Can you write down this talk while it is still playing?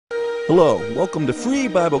Hello, welcome to Free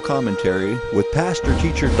Bible Commentary with Pastor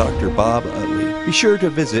Teacher Dr. Bob Utley. Be sure to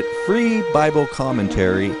visit Free Bible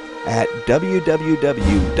Commentary at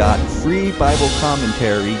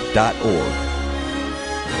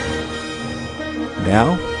www.freebiblecommentary.org.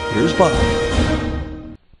 Now, here's Bob.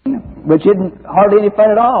 Which isn't hardly any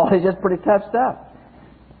fun at all. It's just pretty tough stuff.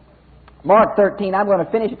 Mark 13, I'm going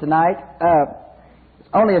to finish it tonight. It's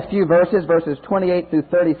only a few verses, verses 28 through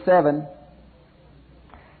 37.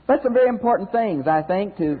 But some very important things, I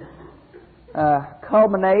think, to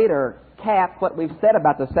culminate or cap what we've said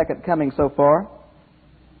about the second coming so far.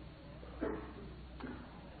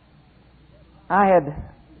 I had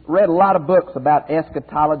read a lot of books about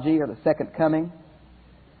eschatology or the second coming.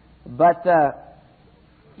 But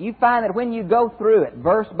you find that when you go through it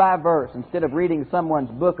verse by verse, instead of reading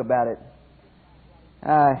someone's book about it,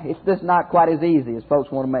 it's just not quite as easy as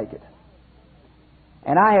folks want to make it.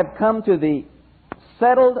 And I have come to the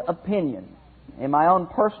settled opinion in my own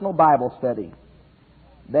personal Bible study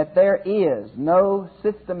that there is no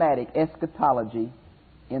systematic eschatology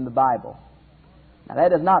in the Bible. Now that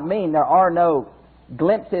does not mean there are no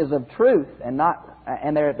glimpses of truth and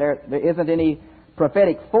there isn't any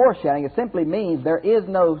prophetic foreshadowing. It simply means there is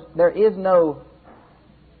no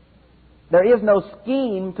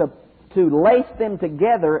scheme to lace them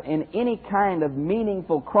together in any kind of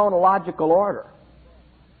meaningful chronological order.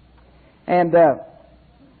 And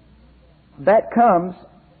that comes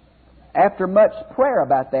after much prayer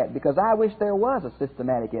about that, because I wish there was a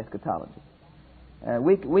systematic eschatology.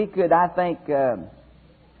 We could, I think,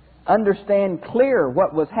 understand clear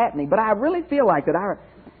what was happening, but I really feel like that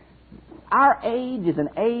our age is an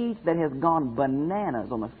age that has gone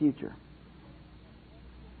bananas on the future.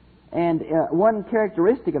 And one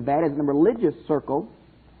characteristic of that is in the religious circle,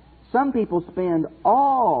 some people spend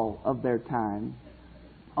all of their time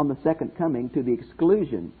on the second coming to the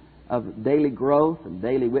exclusion of daily growth and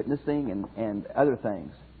daily witnessing and other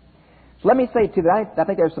things. So let me say to you that I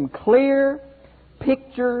think there's some clear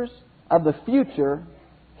pictures of the future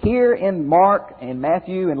here in Mark and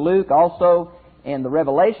Matthew and Luke, also in the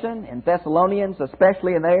Revelation, in Thessalonians,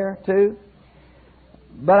 especially in there too.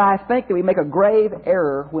 But I think that we make a grave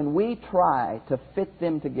error when we try to fit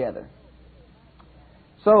them together.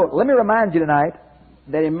 So let me remind you tonight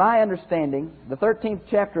that in my understanding, the 13th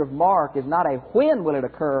chapter of Mark is not a when will it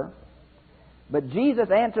occur, but Jesus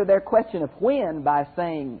answered their question of when by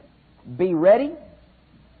saying, be ready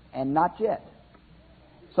and not yet.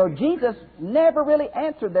 So Jesus never really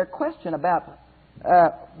answered their question about,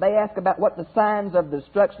 they asked about what the signs of the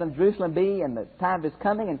destruction of Jerusalem be and the time of His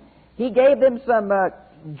coming, and He gave them some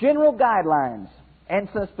general guidelines and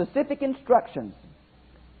some specific instructions.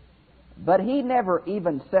 But He never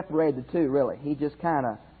even separated the two, really. He just kind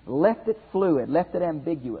of left it fluid, left it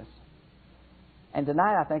ambiguous. And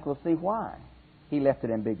tonight I think we'll see why He left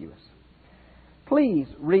it ambiguous. Please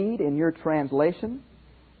read in your translation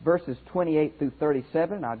verses 28 through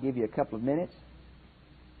 37. I'll give you a couple of minutes,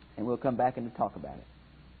 and we'll come back and talk about it.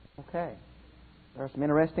 Okay. There are some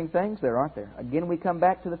interesting things there, aren't there? Again, we come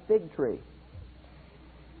back to the fig tree.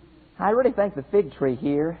 I really think the fig tree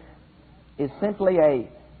here is simply a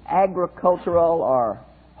agricultural or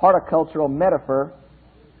horticultural metaphor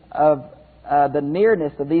of the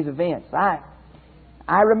nearness of these events. I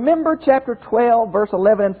remember chapter 12, verse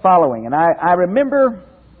 11 and following, and I remember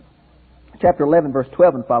chapter 11, verse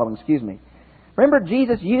 12 and following, Remember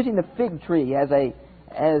Jesus using the fig tree as a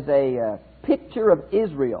picture of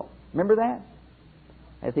Israel. Remember that?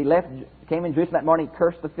 As He came in Jerusalem that morning, He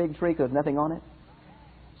cursed the fig tree because there's nothing on it.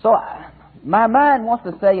 So my mind wants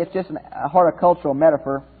to say it's just a horticultural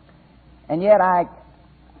metaphor, and yet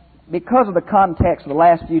because of the context of the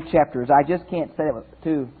last few chapters, I just can't say it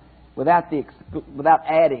without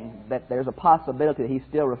adding that there's a possibility that He's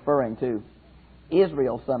still referring to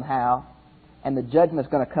Israel somehow, and the judgment is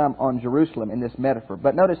going to come on Jerusalem in this metaphor.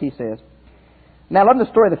 But notice He says, now learn the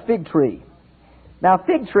story of the fig tree. Now,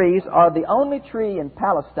 fig trees are the only tree in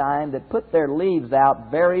Palestine that put their leaves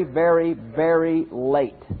out very, very, very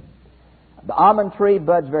late. The almond tree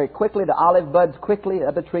buds very quickly. The olive buds quickly. The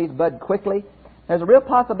other trees bud quickly. There's a real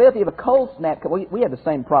possibility of a cold snap. We have the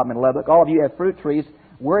same problem in Lubbock. All of you have fruit trees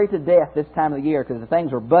worry to death this time of the year because the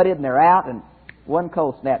things are budded and they're out, and one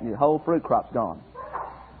cold snap and the whole fruit crop's gone.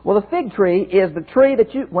 Well, the fig tree is the tree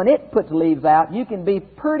that when it puts leaves out, you can be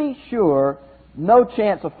pretty sure no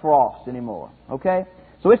chance of frost anymore. Okay?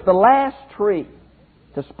 So it's the last tree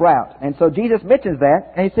to sprout. And so Jesus mentions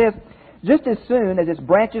that, and He says, just as soon as its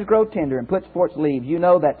branches grow tender and puts forth leaves, you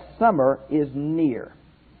know that summer is near.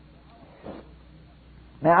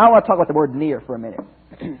 Now, I want to talk about the word near for a minute.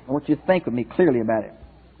 I want you to think with me clearly about it.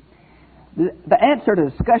 The answer to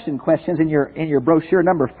discussion questions in your brochure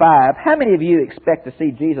number 5, how many of you expect to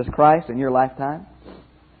see Jesus Christ in your lifetime?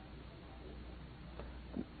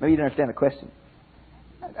 Maybe you didn't understand the question,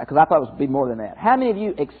 because I thought it would be more than that. How many of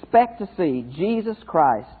you expect to see Jesus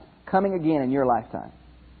Christ coming again in your lifetime?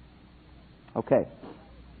 Okay.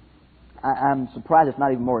 I'm surprised it's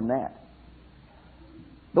not even more than that.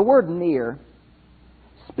 The word near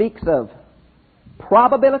speaks of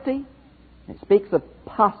probability. It speaks of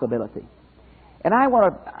possibility. And I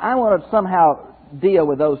want to somehow deal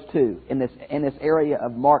with those two in this area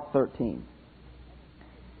of Mark 13.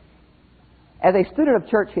 As a student of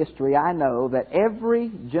church history, I know that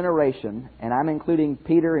every generation, and I'm including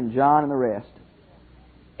Peter and John and the rest,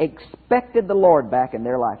 expected the Lord back in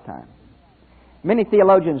their lifetime. Many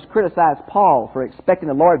theologians criticize Paul for expecting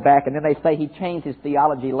the Lord back, and then they say he changed his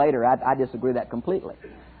theology later. I disagree with that completely.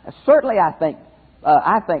 Certainly, I think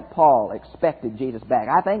Paul expected Jesus back.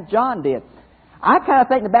 I think John did. I kind of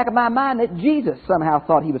think in the back of my mind that Jesus somehow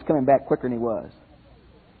thought he was coming back quicker than he was.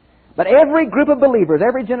 But every group of believers,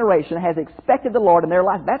 every generation has expected the Lord in their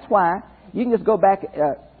life. That's why you can just go back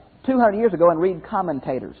 200 years ago and read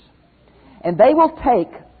commentators. And they will take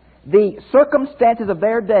the circumstances of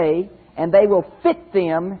their day and they will fit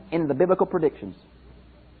them into the biblical predictions.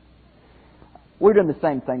 We're doing the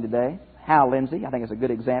same thing today. Hal Lindsey, I think, is a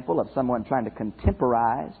good example of someone trying to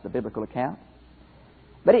contemporize the biblical account.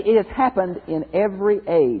 But it has happened in every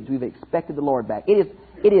age. We've expected the Lord back. It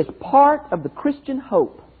is part of the Christian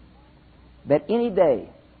hope that any day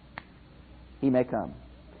He may come.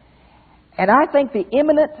 And I think the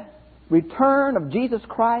imminent return of Jesus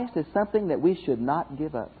Christ is something that we should not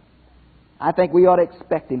give up. I think we ought to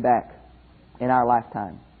expect Him back in our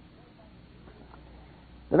lifetime.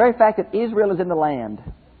 The very fact that Israel is in the land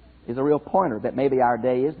is a real pointer that maybe our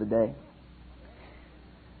day is the day.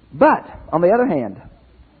 But, on the other hand,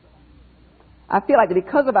 I feel like that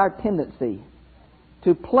because of our tendency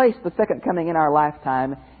to place the second coming in our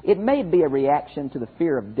lifetime, it may be a reaction to the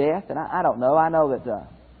fear of death. And I don't know. I know that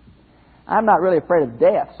I'm not really afraid of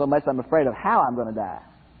death so much as I'm afraid of how I'm going to die.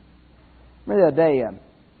 Remember the other day,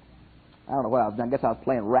 I don't know what I was doing. I guess I was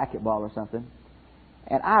playing racquetball or something.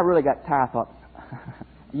 And I really got tired. I thought,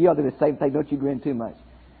 you all do the same thing. Don't you grin too much.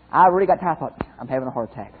 I really got tired. I thought, I'm having a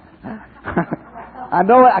heart attack. I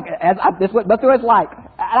know this is what it's like.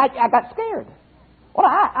 I got scared. Well,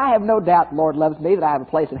 I have no doubt the Lord loves me, that I have a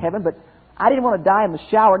place in heaven, but I didn't want to die in the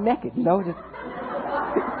shower naked, you know.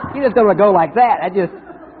 You just don't want to go like that.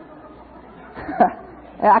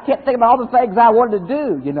 I can't think about all the things I wanted to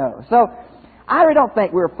do, you know. So I really don't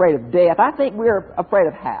think we're afraid of death. I think we're afraid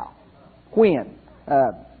of how, when,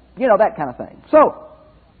 that kind of thing. So,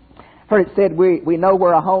 heard it said we know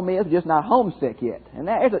where a home is, just not homesick yet. And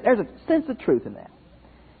there's a sense of truth in that.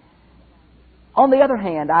 On the other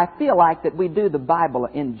hand, I feel like that we do the Bible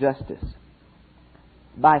injustice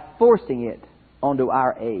by forcing it onto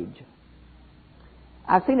our age.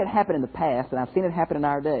 I've seen it happen in the past, and I've seen it happen in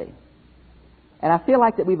our day. And I feel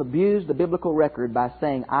like that we've abused the biblical record by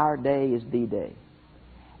saying our day is the day.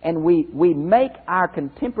 And we make our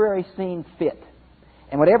contemporary scene fit.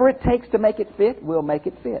 And whatever it takes to make it fit, we'll make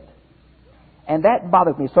it fit. And that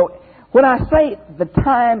bothers me. So when I say the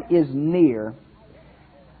time is near,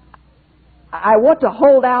 I want to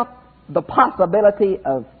hold out the possibility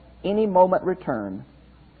of any moment return.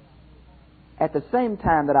 At the same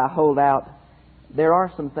time that I hold out, there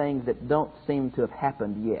are some things that don't seem to have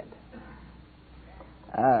happened yet.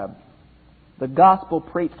 The gospel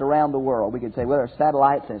preached around the world. We could say, well, there are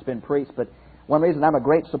satellites and it's been preached, but one reason I'm a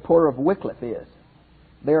great supporter of Wycliffe is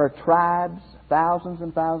there are tribes, thousands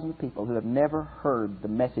and thousands of people who have never heard the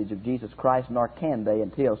message of Jesus Christ, nor can they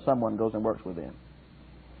until someone goes and works with them.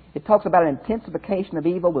 It talks about an intensification of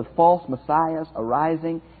evil with false messiahs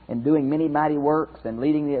arising and doing many mighty works and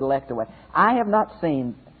leading the elect away. I have not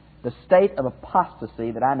seen the state of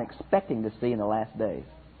apostasy that I'm expecting to see in the last days.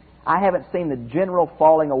 I haven't seen the general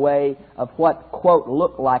falling away of what, quote,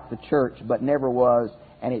 looked like the church but never was,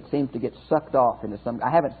 and it seems to get sucked off into some...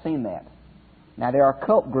 I haven't seen that. Now, there are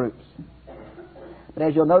cult groups. But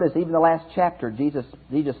as you'll notice, even the last chapter, Jesus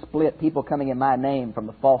split people coming in my name from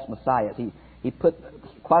the false messiahs. He put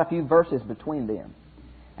quite a few verses between them.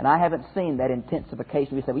 And I haven't seen that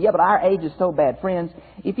intensification. We say, well, yeah, but our age is so bad. Friends,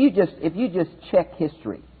 if you just check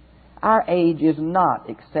history, our age is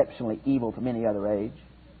not exceptionally evil from any other age.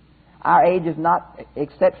 Our age is not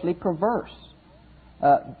exceptionally perverse.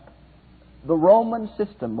 The Roman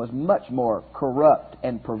system was much more corrupt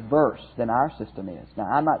and perverse than our system is. Now,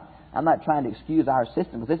 I'm not trying to excuse our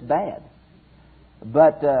system because it's bad.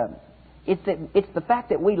 But it's the fact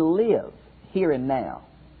that we live here and now.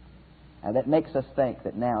 that makes us think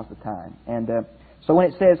that now's the time. And so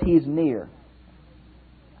when it says He's near,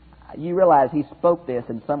 you realize He spoke this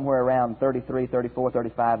in somewhere around 33, 34,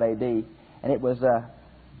 35 AD, and it was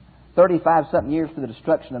 35-something years for the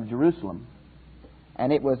destruction of Jerusalem,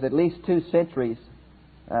 and it was at least 2 centuries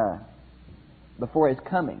before His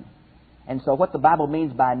coming. And so what the Bible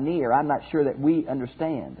means by near, I'm not sure that we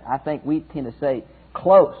understand. I think we tend to say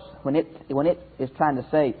close when it is trying to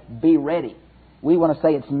say be ready. We want to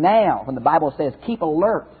say it's now when the Bible says keep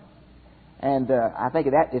alert. And I think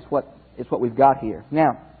that is what we've got here.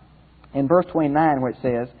 Now, in verse 29 where it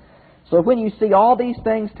says, so when you see all these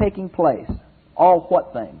things taking place, all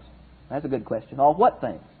what things? That's a good question. All what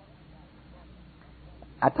things?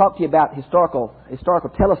 I talked to you about historical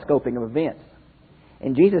telescoping of events.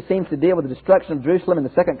 And Jesus seems to deal with the destruction of Jerusalem and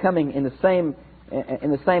the second coming in the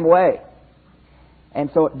same way. And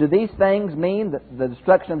so do these things mean the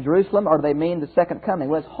destruction of Jerusalem, or do they mean the second coming?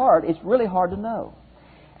 Well, it's really hard to know.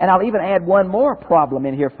 And I'll even add one more problem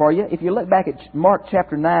in here for you. If you look back at Mark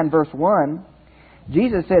chapter 9, verse 1,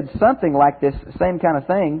 Jesus said something like this, same kind of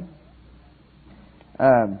thing.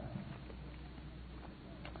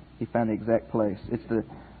 He found the exact place. It's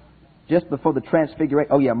just before the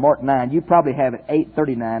transfiguration. Oh yeah, Mark 9. You probably have it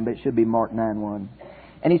 8:39, but it should be Mark 9:1.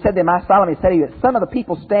 And He said to them, I solemnly say to you that some of the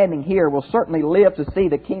people standing here will certainly live to see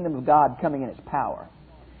the kingdom of God coming in its power.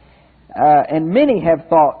 And many have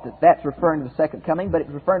thought that that's referring to the second coming, but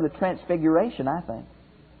it's referring to the transfiguration, I think.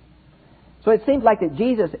 So it seems like that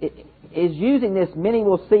Jesus is using this, many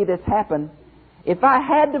will see this happen. If I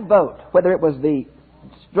had to vote, whether it was the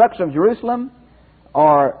destruction of Jerusalem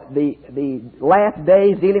or the last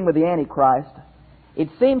days dealing with the Antichrist, it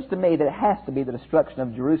seems to me that it has to be the destruction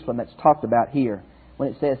of Jerusalem that's talked about here when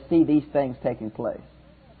it says, see these things taking place.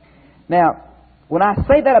 Now, when I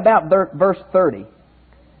say that about verse 30,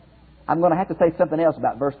 I'm going to have to say something else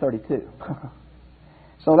about verse 32.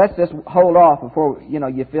 So let's just hold off before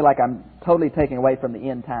you feel like I'm totally taking away from the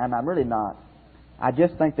end time. I'm really not. I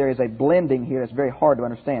just think there is a blending here that's very hard to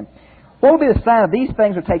understand. What will be the sign of these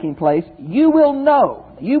things are taking place? You will know.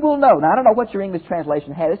 You will know. Now, I don't know what your English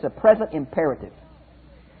translation has. It's a present imperative.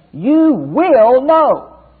 You will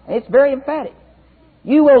know. It's very emphatic.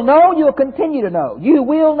 You will know. You will continue to know. You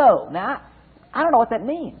will know. Now, I don't know what that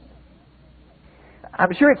means.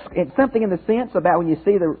 I'm sure it's something in the sense about when you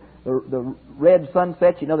see the red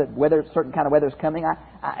sunset, you know that certain kind of weather is coming.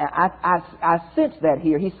 I sense that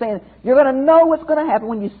here. He's saying you're going to know what's going to happen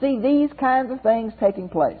when you see these kinds of things taking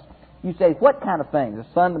place. You say, what kind of things? The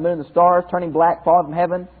sun, the moon, the stars turning black, falling from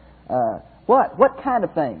heaven? What kind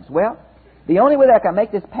of things? Well, the only way that I can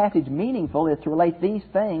make this passage meaningful is to relate these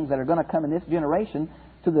things that are going to come in this generation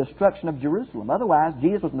to the destruction of Jerusalem. Otherwise,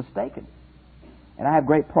 Jesus was mistaken. And I have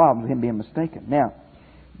great problems with Him being mistaken. Now,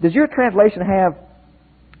 does your translation have,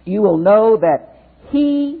 you will know that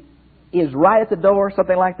He is right at the door,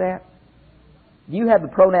 something like that? Do you have the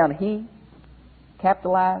pronoun He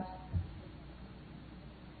capitalized?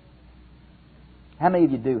 How many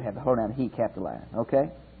of you do have the pronoun He capitalized? Okay.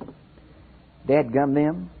 Dadgum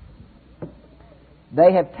them.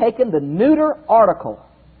 They have taken the neuter article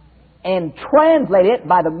and translated it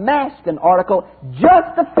by the masculine article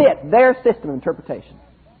just to fit their system of interpretation.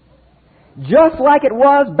 Just like it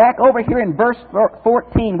was back over here in verse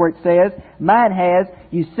 14 where it says, mine has,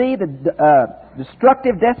 you see the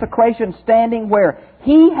destructive desecration standing where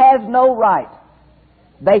He has no right.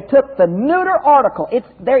 They took the neuter article.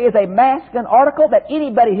 There is a masculine article that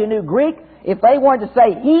anybody who knew Greek, if they wanted to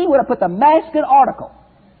say He, would have put the masculine article.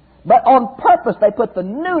 But on purpose they put the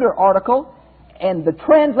neuter article, and the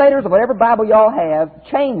translators of whatever Bible y'all have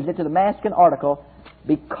changed it to the masculine article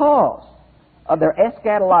because of their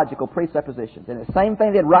eschatological presuppositions. And the same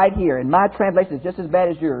thing they did right here. In my translation is just as bad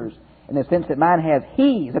as yours, in the sense that mine has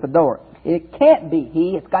He's at the door. It can't be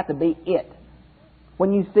He, it's got to be it.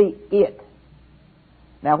 When you see it.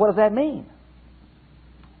 Now, what does that mean?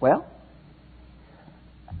 Well,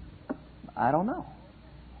 I don't know.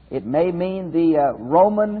 It may mean the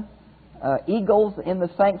Roman eagles in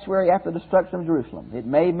the sanctuary after the destruction of Jerusalem. It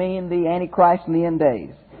may mean the Antichrist in the end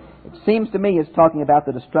days. It seems to me it's talking about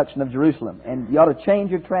the destruction of Jerusalem. And you ought to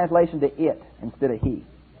change your translation to it instead of He.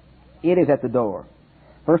 It is at the door.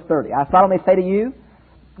 Verse 30. I solemnly say to you,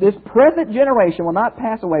 this present generation will not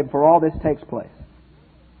pass away before all this takes place.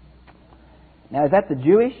 Now, is that the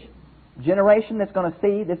Jewish generation that's going to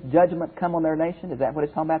see this judgment come on their nation? Is that what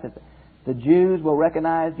it's talking about? That the Jews will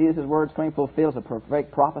recognize Jesus' words coming fulfilled as a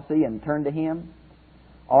prophetic prophecy and turn to Him?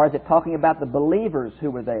 Or is it talking about the believers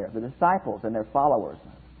who were there, the disciples and their followers?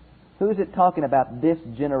 Who is it talking about, this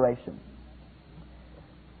generation?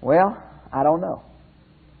 Well, I don't know.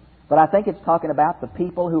 But I think it's talking about the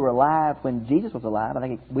people who were alive when Jesus was alive. I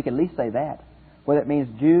think we can at least say that. Whether it means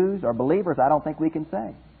Jews or believers, I don't think we can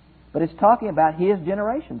say. But it's talking about his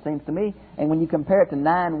generation, seems to me. And when you compare it to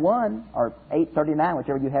 9:1 or 8:39,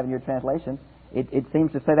 whichever you have in your translation, it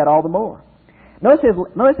seems to say that all the more. Notice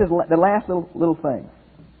the last little thing.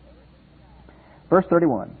 Verse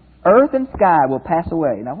 31. Earth and sky will pass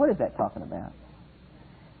away. Now, what is that talking about?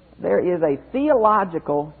 There is a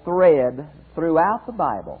theological thread throughout the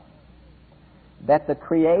Bible that the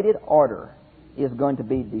created order is going to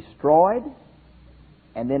be destroyed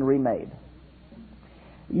and then remade.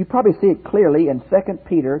 You probably see it clearly in 2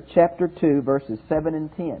 Peter chapter 2, verses 7 and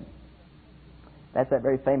 10. That's that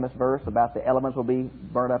very famous verse about the elements will be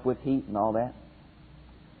burnt up with heat and all that.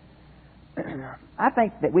 I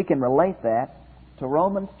think that we can relate that to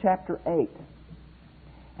Romans chapter 8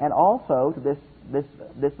 and also to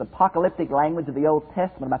this apocalyptic language of the Old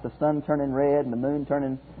Testament about the sun turning red and the moon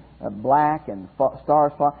turning black and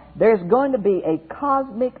stars falling. There's going to be a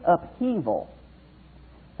cosmic upheaval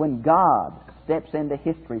when God steps into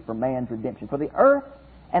history for man's redemption. For the earth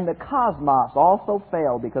and the cosmos also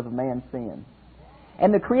fell because of man's sin.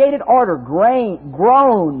 And the created order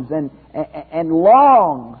groans and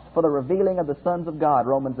longs for the revealing of the sons of God,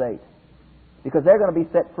 Romans 8. Because they're going to be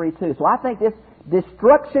set free too. So I think this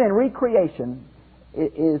destruction and recreation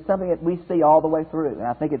is something that we see all the way through. And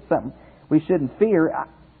I think it's something we shouldn't fear.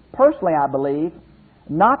 Personally, I believe,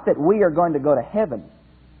 not that we are going to go to heaven,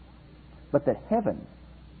 but that heaven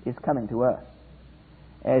is coming to us.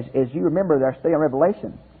 As you remember our study on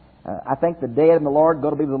Revelation, I think the dead in the Lord go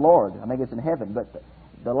to be with the Lord. I think it's in heaven. But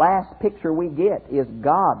the last picture we get is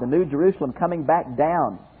God, the New Jerusalem, coming back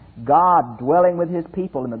down. God dwelling with His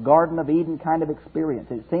people in the Garden of Eden kind of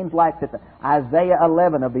experience. It seems like that the Isaiah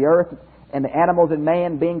 11 of the earth and the animals and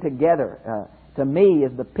man being together, to me,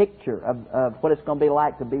 is the picture of what it's going to be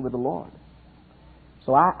like to be with the Lord.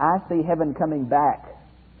 So I see heaven coming back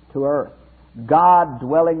to earth. God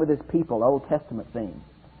dwelling with His people, Old Testament theme.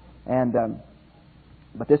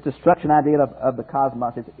 But this destruction idea of the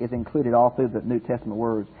cosmos is included all through the New Testament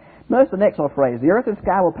words. Notice the next little phrase. The earth and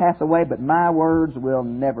sky will pass away, but my words will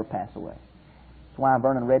never pass away. That's why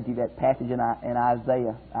Vernon read to you that passage in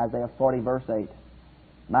Isaiah 40, verse 8.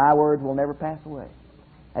 My words will never pass away.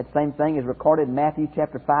 That same thing is recorded in Matthew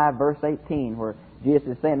chapter 5, verse 18, where Jesus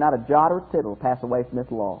is saying, not a jot or tittle will pass away from this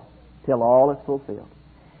law till all is fulfilled.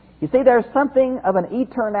 You see, there's something of an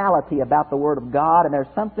eternality about the Word of God, and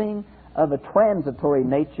there's something of a transitory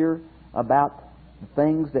nature about the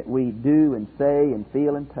things that we do and say and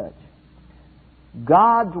feel and touch.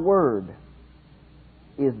 God's Word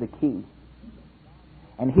is the key.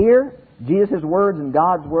 And here, Jesus' words and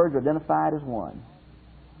God's words are identified as one.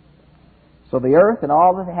 So the earth and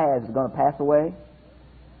all that it has is going to pass away,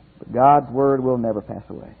 but God's Word will never pass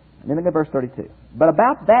away. And then look at verse 32. But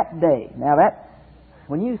about that day, now that,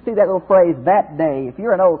 when you see that little phrase, that day, if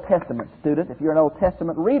you're an Old Testament student, if you're an Old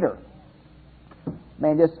Testament reader,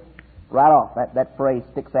 man, just right off, that phrase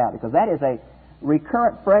sticks out, because that is a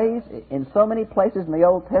recurrent phrase in so many places in the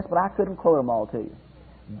Old Testament, I couldn't quote them all to you.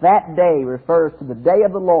 That day refers to the day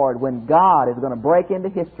of the Lord when God is going to break into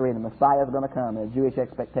history and the Messiah is going to come in a Jewish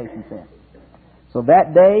expectation sense. So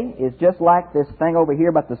that day is just like this thing over here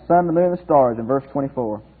about the sun, the moon, and the stars in verse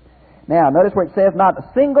 24. Now, notice where it says, not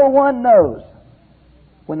a single one knows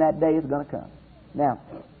when that day is going to come. Now,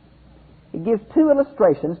 it gives two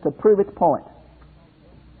illustrations to prove its point.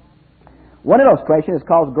 One illustration is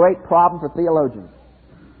called great problem for theologians.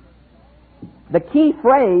 The key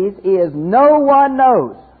phrase is no one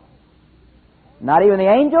knows. Not even the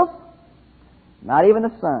angels, not even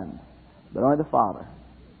the Son, but only the Father.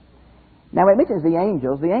 Now, when it mentions the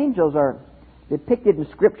angels are depicted in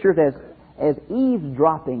Scriptures as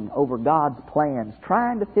eavesdropping over God's plans,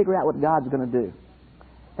 trying to figure out what God's going to do.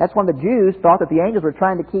 That's when the Jews thought that the angels were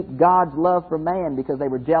trying to keep God's love for man because they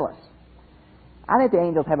were jealous. I think the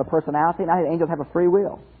angels have a personality, and I think the angels have a free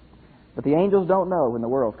will. But the angels don't know when the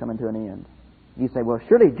world's coming to an end. You say, well,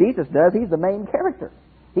 surely Jesus does. He's the main character.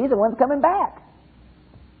 He's the one coming back.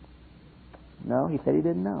 No, He said He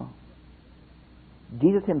didn't know.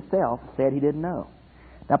 Jesus Himself said He didn't know.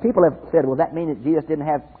 Now, people have said, well, that mean that Jesus didn't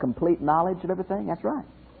have complete knowledge of everything? That's right.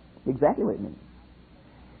 Exactly what it means.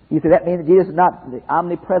 You say, that means that Jesus is not the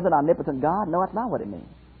omnipresent, omnipotent God? No, that's not what it means.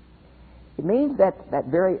 It means that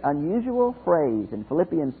very unusual phrase in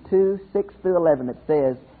Philippians 2, 6 through 11 that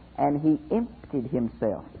says, and He emptied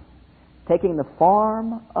Himself, taking the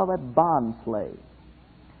form of a bondslave.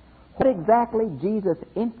 What exactly Jesus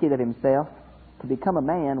emptied of Himself to become a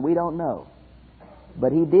man, we don't know.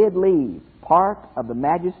 But He did leave part of the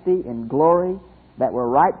majesty and glory that were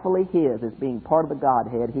rightfully His as being part of the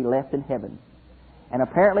Godhead, He left in heaven. And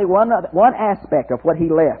apparently one aspect of what He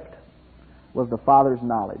left was the Father's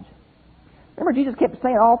knowledge. Remember, Jesus kept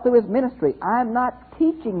saying all through His ministry, I'm not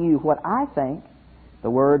teaching you what I think. The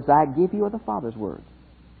words I give you are the Father's words.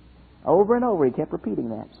 Over and over He kept repeating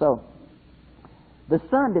that. So, the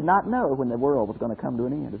Son did not know when the world was going to come to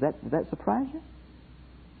an end. Does that surprise you?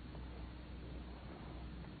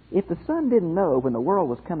 If the Son didn't know when the world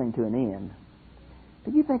was coming to an end,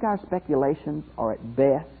 do you think our speculations are at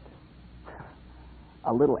best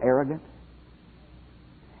a little arrogant?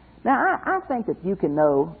 Now, I think that you can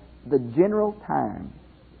know the general time.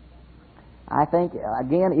 I think,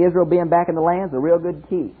 again, Israel being back in the land is a real good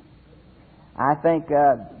key. I think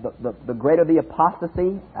the greater the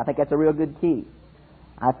apostasy, I think that's a real good key.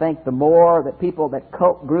 I think the more that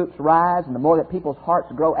cult groups rise and the more that people's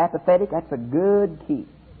hearts grow apathetic, that's a good key.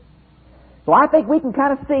 So I think we can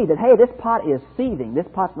kind of see that, hey, this pot is seething. This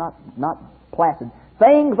pot's not placid.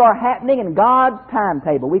 Things are happening in God's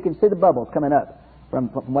timetable. We can see the bubbles coming up from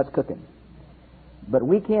what's cooking. But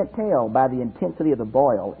we can't tell by the intensity of the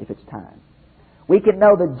boil if it's time. We can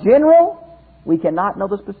know the general. We cannot know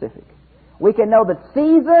the specific. We can know the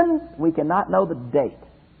seasons. We cannot know the date.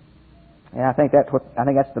 And I think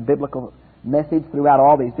that's the biblical message throughout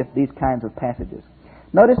all these kinds of passages.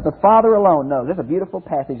 Notice the Father alone knows. There's a beautiful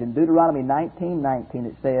passage in Deuteronomy 19:19.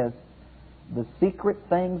 It says, "The secret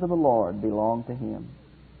things of the Lord belong to Him."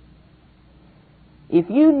 If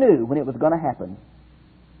you knew when it was going to happen,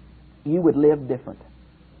 you would live different,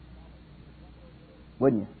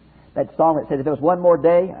 wouldn't you? That song that says, "If there was one more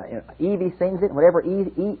day," Evie sings it. Whatever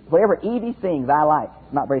Evie sings, I like.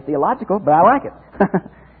 It's not very theological, but I like it.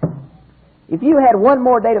 If you had one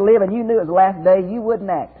more day to live and you knew it was the last day, you wouldn't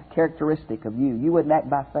act characteristic of you. You wouldn't act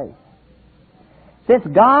by faith. Since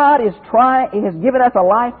God He has given us a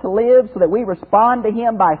life to live so that we respond to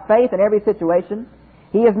Him by faith in every situation,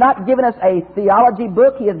 He has not given us a theology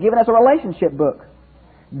book. He has given us a relationship book.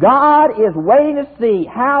 God is waiting to see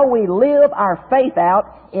how we live our faith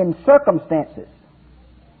out in circumstances.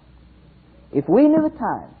 If we knew the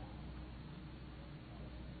time,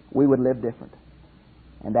 we would live different.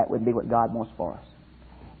 And that would be what God wants for us.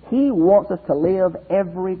 He wants us to live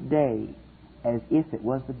every day as if it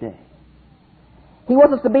was the day. He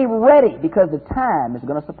wants us to be ready because the time is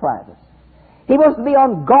going to surprise us. He wants us to be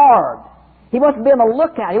on guard. He wants us to be on the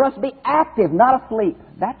lookout. He wants us to be active, not asleep.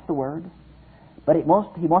 That's the word. But He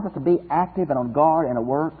wants us to be active and on guard and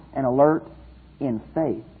alert in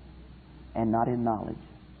faith and not in knowledge.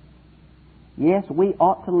 Yes, we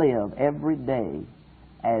ought to live every day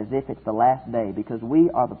as if it's the last day, because we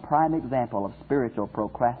are the prime example of spiritual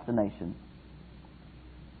procrastination.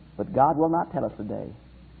 But God will not tell us today,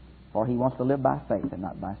 for He wants to live by faith and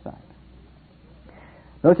not by sight.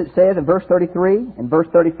 Notice it says in verse 33 and verse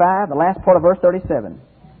 35, the last part of verse 37,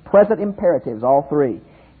 present imperatives, all three.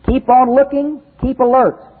 Keep on looking, keep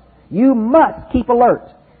alert. You must keep alert.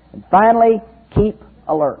 And finally, keep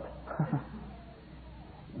alert.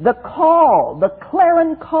 The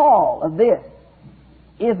clarion call of this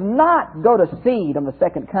is not go to seed on the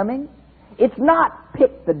second coming. It's not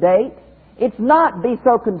pick the date. It's not be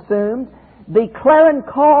so consumed. The clarion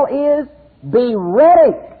call is be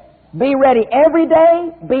ready. Be ready every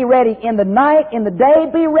day. Be ready in the night, in the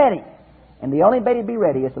day, be ready. And the only way to be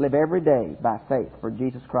ready is to live every day by faith for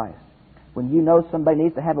Jesus Christ. When you know somebody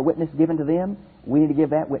needs to have a witness given to them, we need to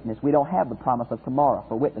give that witness. We don't have the promise of tomorrow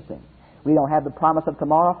for witnessing. We don't have the promise of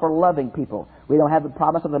tomorrow for loving people. We don't have the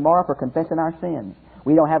promise of tomorrow for confessing our sins.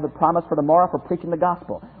 We don't have the promise for tomorrow for preaching the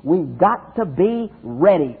gospel. We've got to be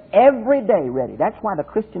ready, every day ready. That's why the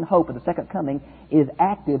Christian hope of the second coming is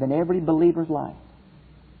active in every believer's life.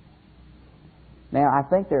 Now, I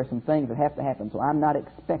think there are some things that have to happen, so I'm not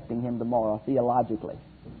expecting Him tomorrow theologically.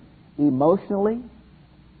 Emotionally,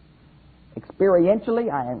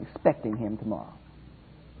 experientially, I am expecting Him tomorrow.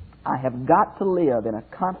 I have got to live in a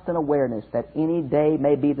constant awareness that any day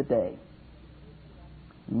may be the day.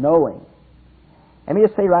 Knowing. Let me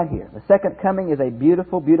just say right here, the second coming is a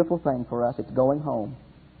beautiful, beautiful thing for us. It's going home.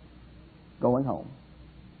 Going home.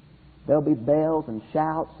 There'll be bells and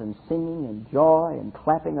shouts and singing and joy and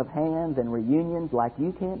clapping of hands and reunions like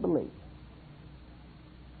you can't believe.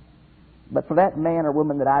 But for that man or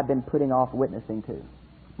woman that I've been putting off witnessing to,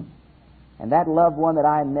 and that loved one that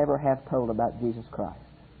I never have told about Jesus Christ,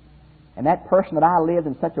 and that person that I lived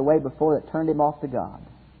in such a way before that turned him off to God,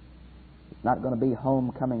 it's not going to be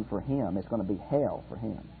homecoming for him. It's going to be hell for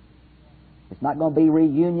him. It's not going to be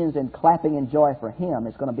reunions and clapping and joy for him.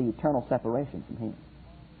 It's going to be eternal separation from him.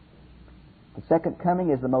 The second coming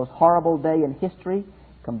is the most horrible day in history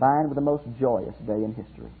combined with the most joyous day in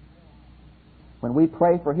history. When we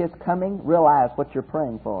pray for His coming, realize what you're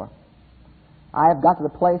praying for. I have got to the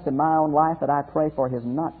place in my own life that I pray for His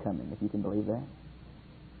not coming, if you can believe that.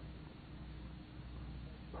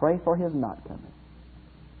 Pray for His not coming.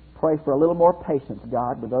 Pray for a little more patience,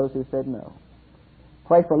 God, with those who said no.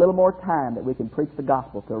 Pray for a little more time that we can preach the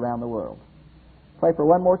gospel to around the world. Pray for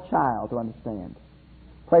one more child to understand.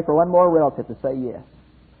 Pray for one more relative to say yes.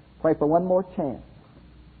 Pray for one more chance.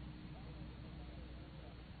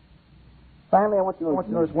 Finally, I want you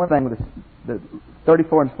to notice one thing with this. The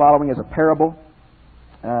 34 and following is a parable.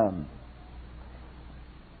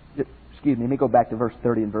 Excuse me, let me go back to verse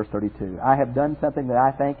 30 and verse 32. I have done something that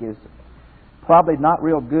I think is probably not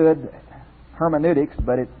real good hermeneutics,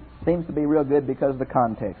 but it seems to be real good because of the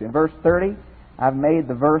context. In verse 30, I've made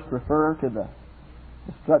the verse refer to the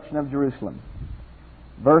destruction of Jerusalem.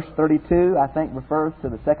 Verse 32, I think, refers to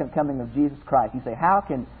the second coming of Jesus Christ. You say, how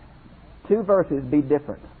can two verses be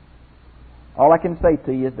different? All I can say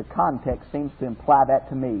to you is the context seems to imply that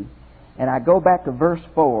to me. And I go back to verse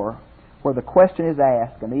 4, where the question is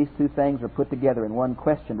asked, and these two things are put together in one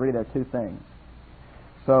question. Really, they're two things.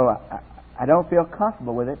 So I don't feel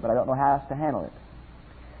comfortable with it, but I don't know how else to handle it.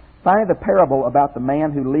 Finally, the parable about the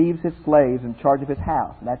man who leaves his slaves in charge of his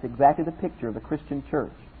house. And that's exactly the picture of the Christian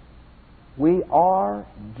church. We are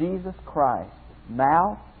Jesus Christ,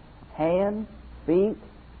 mouth, hands, feet,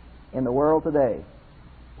 in the world today.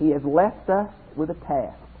 He has left us with a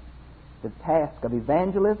task. The task of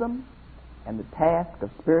evangelism and the task of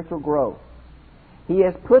spiritual growth. He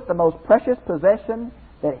has put the most precious possession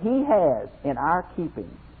that He has in our keeping,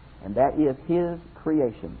 and that is His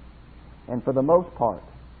creation. And for the most part,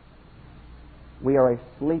 we are a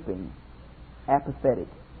sleeping, apathetic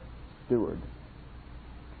steward.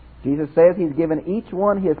 Jesus says He's given each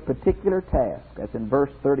one his particular task. That's in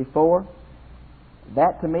verse 34.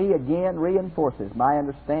 That to me again reinforces my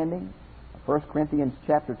understanding of 1 Corinthians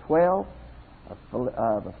chapter 12,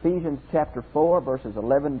 of Ephesians chapter 4, verses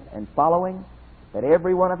 11 and following, that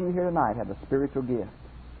every one of you here tonight have a spiritual gift.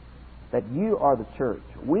 That you are the church.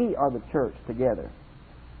 We are the church together.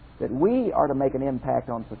 That we are to make an impact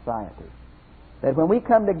on society. That when we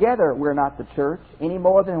come together, we're not the church any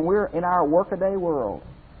more than we're in our workaday world.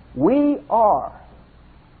 We are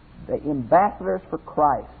the ambassadors for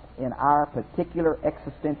Christ in our particular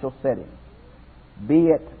existential setting. Be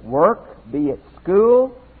it work, be it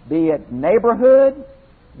school, be it neighborhood,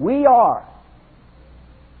 we are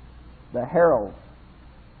the heralds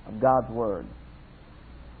of God's Word.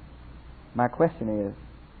 My question is,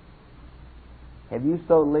 have you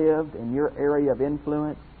so lived in your area of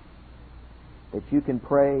influence that you can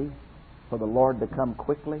pray for the Lord to come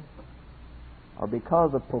quickly? Or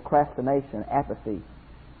because of procrastination, apathy,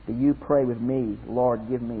 do you pray with me, Lord,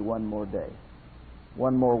 give me one more day,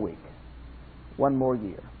 one more week, one more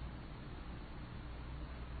year?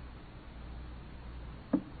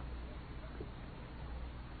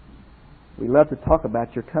 We love to talk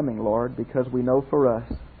about your coming, Lord, because we know for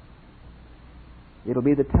us it'll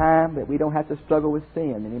be the time that we don't have to struggle with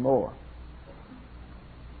sin anymore.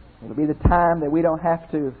 It'll be the time that we don't have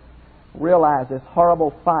to realize this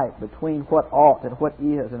horrible fight between what ought and what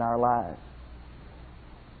is in our lives.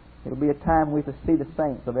 It'll be a time we can see the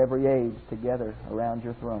saints of every age together around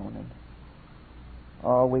your throne. And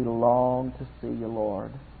oh, we long to see you,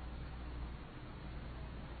 Lord.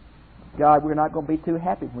 God, we're not going to be too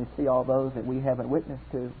happy when we see all those that we haven't witnessed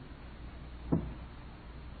to.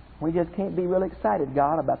 We just can't be really excited,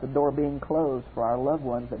 God, about the door being closed for our loved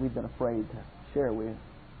ones that we've been afraid to share with.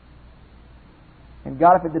 And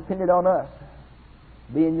God, if it depended on us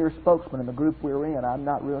being your spokesman in the group we're in, I'm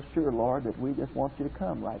not real sure, Lord, that we just want you to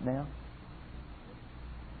come right now.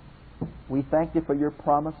 We thank you for your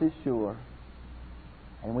promise is sure.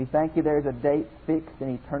 And we thank you there's a date fixed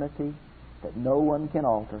in eternity that no one can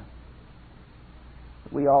alter.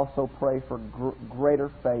 We also pray for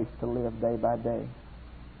greater faith to live day by day.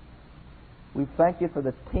 We thank you for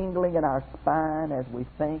the tingling in our spine as we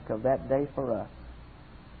think of that day for us.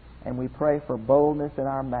 And we pray for boldness in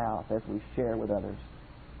our mouth as we share with others.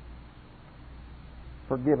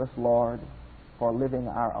 Forgive us, Lord, for living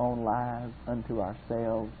our own lives unto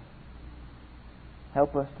ourselves.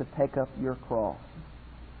 Help us to take up your cross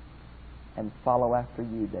and follow after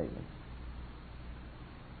you daily.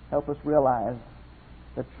 Help us realize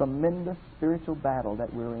the tremendous spiritual battle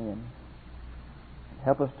that we're in.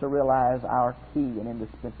 Help us to realize our key and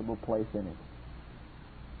indispensable place in it.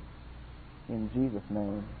 In Jesus'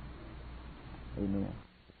 name, amen.